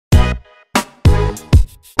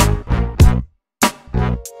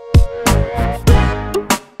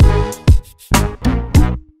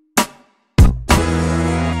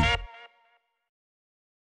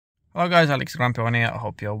Hello guys, AlexTheGrumpyOne here. I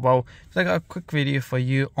hope you're well. So I got a quick video for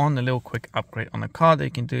you on a little quick upgrade on the car that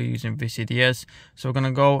you can do using VCDS. So we're going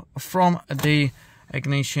to go from the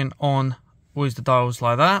ignition on with the dials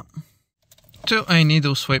like that to a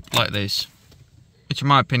needle sweep like this, which in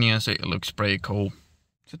my opinion it looks pretty cool.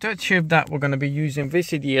 So to achieve that, we're going to be using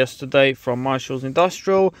VCDS today from Marshall's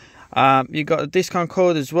Industrial. You got a discount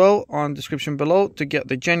code as well on the description below to get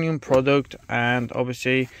the genuine product, and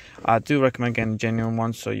obviously I do recommend getting the genuine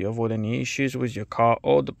one so you avoid any issues with your car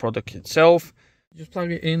or the product itself. Just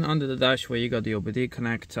plug it in under the dash where you got the OBD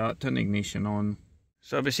connector, turn the ignition on.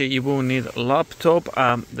 So obviously you will need a laptop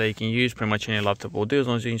that you can use. Pretty much any laptop will do as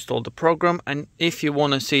long as you install the program. And if you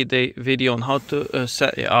want to see the video on how to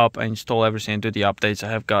set it up and install everything and do the updates, I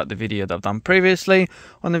have got the video that I've done previously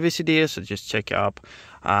on the VCDS, so just check it up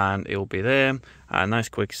and it will be there. A nice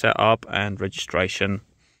quick setup and registration.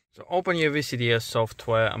 So open your VCDS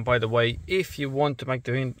software, and by the way, if you want to make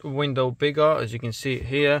the window bigger, as you can see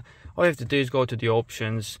here, all you have to do is go to the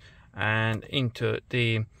options and into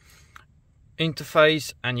the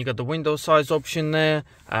interface, and you got the window size option there.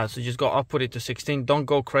 So just go up, put it to 16. Don't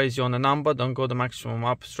go crazy on the number, don't go the maximum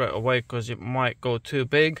up straight away because it might go too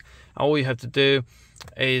big. All you have to do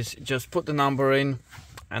is just put the number in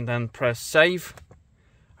and then press save,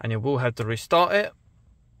 and you will have to restart it.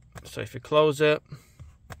 So if you close it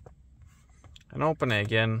and open it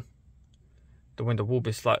again, the window will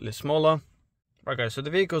be slightly smaller. Right guys, so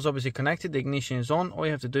the vehicle is obviously connected, the ignition is on. All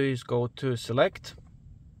you have to do is go to select.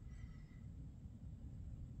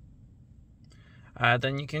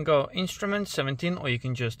 Then you can go instrument 17, or you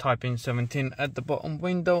can just type in 17 at the bottom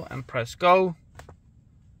window and press go.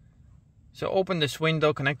 So open this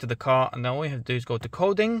window, connect to the car, and then all you have to do is go to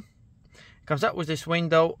coding. It comes up with this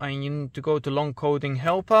window and you need to go to long coding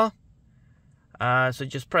helper. So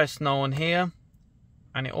just press no on here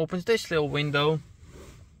and it opens this little window.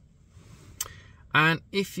 And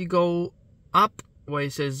if you go up where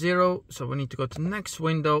it says 0, so we need to go to the next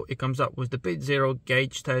window, it comes up with the bit 0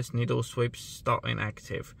 gauge test needle sweeps starting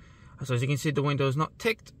active. So as you can see, the window is not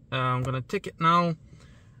ticked. I'm going to tick it now,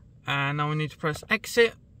 and now we need to press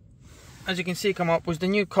exit. As you can see, come up with the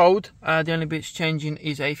new code. The only bits changing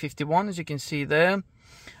is A51, as you can see there.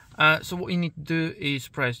 So what you need to do is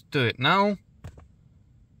press do it now.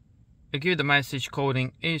 It'll give you the message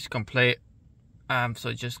coding is complete.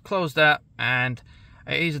 So just close that, and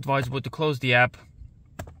it is advisable to close the app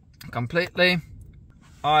completely.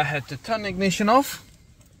 I had to turn the ignition off,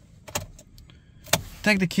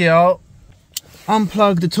 take the key out,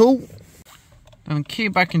 unplug the tool, and key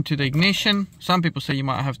back into the ignition. Some people say you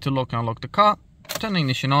might have to lock and unlock the car. Turn the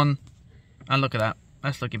ignition on, and look at that,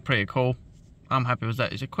 that's looking pretty cool. I'm happy with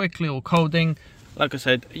that. It's a quick little coding. Like I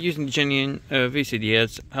said, using the genuine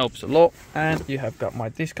VCDS helps a lot, and you have got my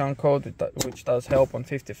discount code, which does help on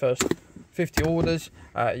 50 orders.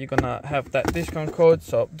 You're gonna have that discount code,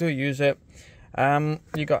 so do use it.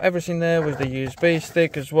 You got everything there with the USB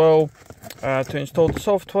stick as well to install the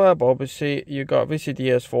software, but obviously you got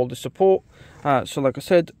VCDS for all the support. So like I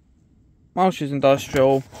said, Marshall's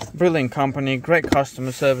Industrial, brilliant company, great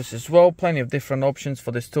customer service as well, plenty of different options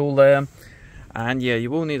for this tool there. And yeah,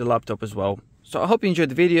 you will need a laptop as well. So I hope you enjoyed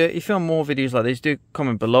the video. If you want more videos like this, do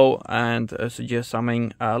comment below and suggest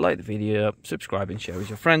something. Like the video, subscribe and share with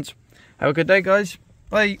your friends. Have a good day guys,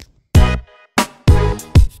 bye.